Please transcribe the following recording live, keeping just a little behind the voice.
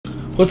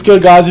What's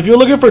good, guys? If you're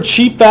looking for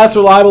cheap, fast,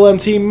 reliable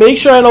MT, make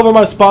sure to head over to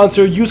my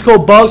sponsor. Use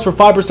code BUGS for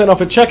 5% off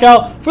at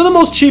checkout for the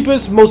most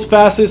cheapest, most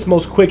fastest,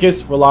 most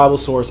quickest, reliable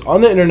source on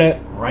the internet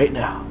right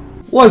now.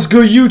 What's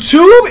good,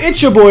 YouTube?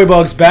 It's your boy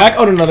Bugs back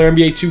on another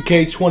NBA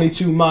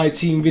 2K22 My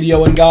Team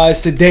video. And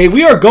guys, today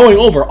we are going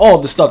over all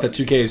the stuff that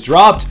 2K has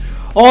dropped,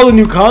 all the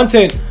new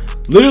content,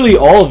 literally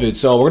all of it.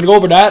 So we're gonna go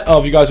over that.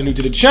 If you guys are new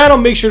to the channel,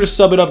 make sure to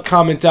sub it up,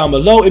 comment down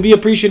below. It'd be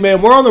appreciated,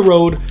 man. We're on the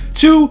road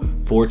to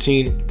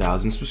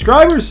 14,000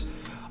 subscribers.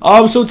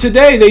 So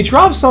today they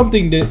dropped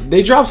something.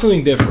 They dropped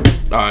something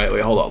different. All right,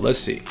 wait, hold on. Let's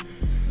see.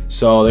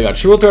 So they got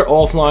Triple Threat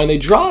offline. They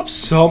dropped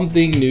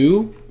something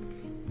new.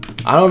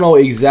 I don't know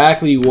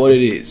exactly what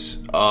it is.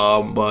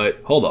 But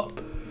hold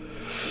up.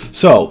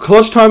 So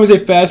clutch time is a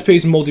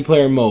fast-paced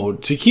multiplayer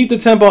mode. To keep the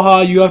tempo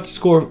high, you have to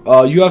score.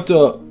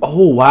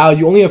 Oh wow,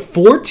 you only have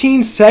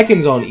 14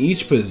 seconds on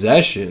each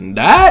possession.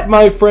 That,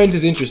 my friends,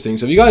 is interesting.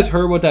 So if you guys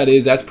heard what that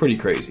is, that's pretty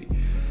crazy.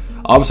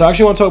 So I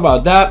actually want to talk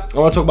about that. I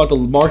want to talk about the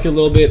market a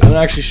little bit. I'm going to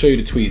actually show you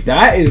the tweets.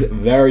 That is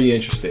very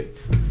interesting.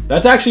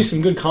 That's actually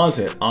some good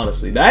content,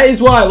 honestly. That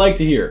is what I like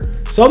to hear.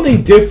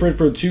 Something different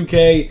for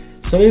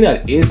 2K. Something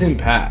that isn't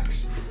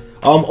packs.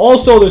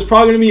 Also, there's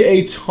probably going to be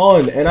a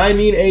ton, and I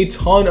mean a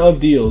ton of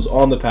deals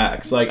on the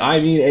packs. Like,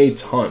 I mean a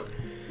ton.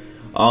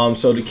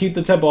 So to keep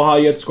the tempo high,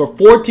 you have to score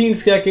 14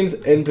 seconds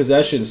in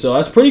possession. So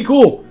that's pretty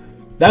cool.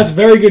 That's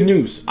very good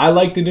news. I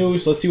like the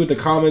news. Let's see what the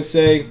comments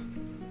say.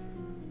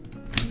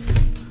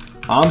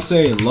 I'm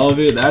saying love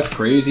it. That's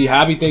crazy.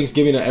 Happy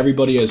Thanksgiving to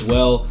everybody as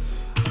well.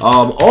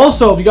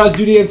 Also, if you guys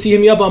do need MT,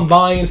 hit me up. I'm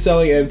buying and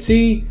selling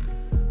MT.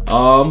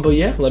 But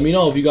yeah, let me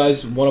know if you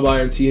guys want to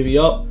buy MT. Hit me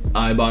up.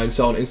 I buy and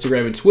sell on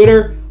Instagram and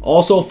Twitter.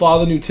 Also,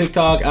 follow the new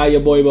TikTok at your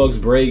boy Bugs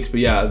Breaks.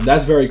 But yeah,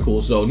 that's very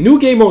cool. So new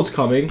game mode's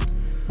coming.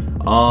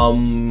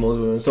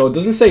 So it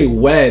doesn't say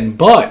when,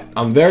 but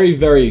I'm very,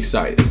 very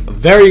excited. I'm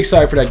very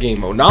excited for that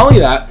game mode. Not only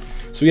that.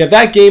 So we have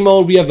that game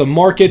mode. We have the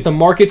market. The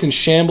market's in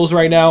shambles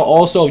right now.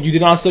 Also, if you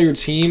did not sell your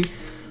team,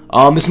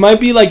 this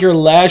might be like your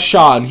last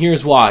shot, and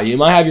here's why. You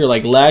might have your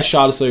last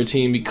shot to sell your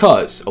team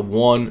because of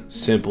one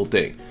simple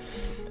thing.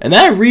 And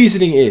that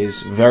reasoning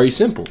is very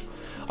simple.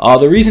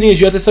 The reasoning is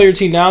you have to sell your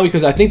team now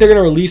because I think they're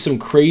going to release some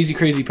crazy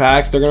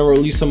packs. They're going to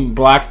release some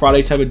Black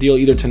Friday type of deal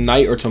either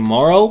tonight or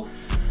tomorrow.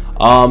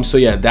 So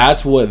yeah,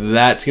 that's what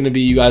that's going to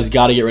be. You guys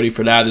got to get ready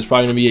for that. There's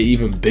probably going to be an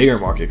even bigger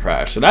market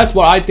crash. So that's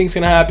what I think is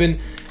going to happen.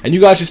 And you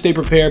guys should stay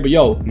prepared. But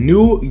yo,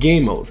 new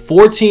game mode.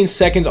 14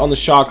 seconds on the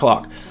shot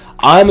clock.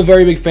 I'm a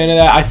very big fan of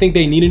that. I think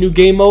they need a new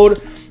game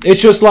mode.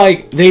 It's just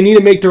like they need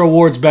to make the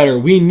rewards better.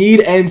 We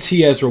need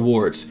MTS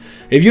rewards.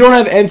 If you don't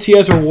have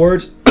MTS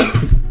rewards,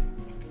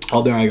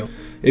 oh, there I go.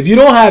 If you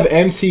don't have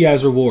MC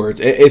as rewards,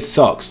 it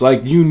sucks.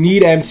 Like, you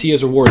need MC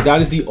as rewards. That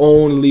is the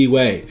only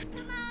way.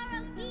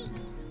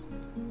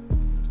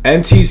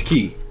 MT's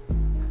key.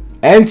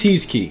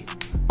 MT's key.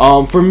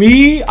 For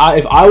me,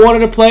 if I wanted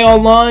to play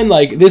online,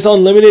 like this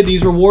unlimited,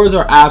 these rewards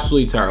are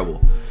absolutely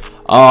terrible.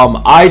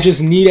 I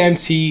just need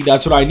MT.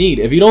 That's what I need.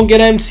 If you don't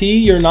get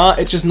MT,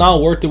 it's just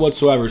not worth it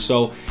whatsoever.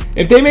 So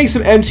if they make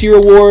some MT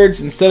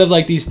rewards instead of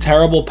like these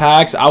terrible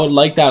packs, I would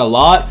like that a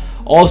lot.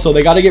 Also,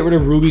 they got to get rid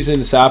of rubies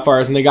and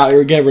sapphires, and they got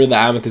to get rid of the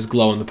amethyst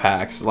glow in the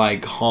packs.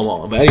 Like, come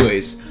on. But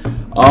anyways,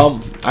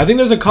 I think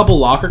there's a couple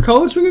locker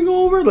codes we can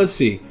go over. Let's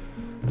see.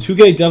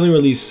 2K definitely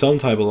released some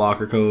type of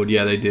locker code.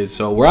 Yeah, they did.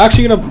 So we're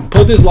actually going to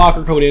put this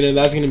locker code in, and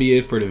that's going to be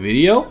it for the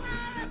video.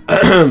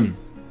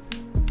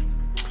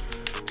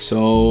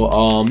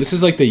 So, this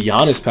is like the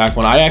Giannis pack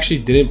one. I actually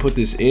didn't put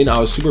this in. I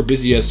was super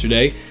busy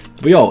yesterday.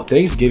 But yo,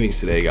 Thanksgiving's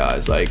today,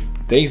 guys. Like,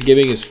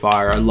 Thanksgiving is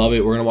fire. I love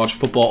it. We're going to watch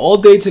football all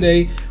day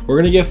today. We're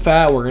going to get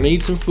fat. We're going to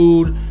eat some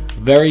food.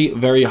 Very,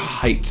 very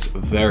hyped.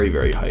 Very,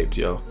 very hyped,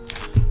 yo.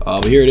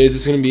 But here it is.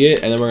 This is going to be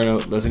it. And then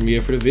that's going to be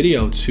it for the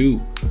video.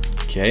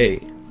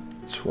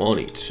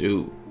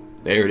 2K22.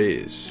 There it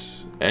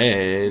is.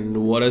 And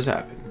what has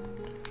happened?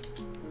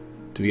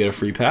 Do we get a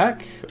free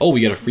pack? Oh, we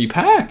get a free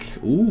pack.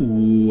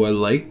 Ooh, I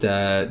like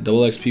that.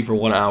 Double XP for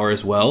 1 hour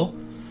as well.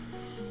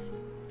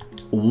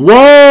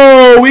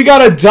 Whoa, we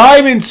got a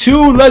diamond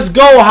too. Let's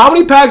go. How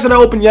many packs did I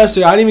open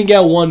yesterday? I didn't even get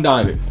one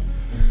diamond.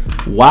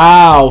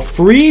 Wow,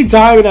 free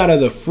diamond out of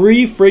the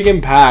free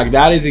friggin' pack.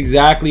 That is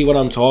exactly what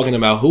I'm talking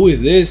about. Who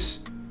is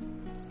this?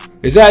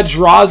 Is that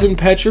Drazen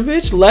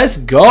Petrovic? Let's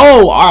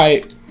go. All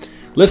right.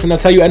 Listen,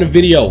 that's how you end a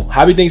video.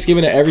 Happy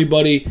Thanksgiving to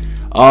everybody.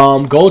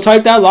 Go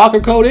type that locker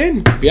code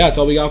in. Yeah, that's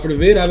all we got for the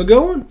vid. Have a good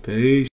one. Peace.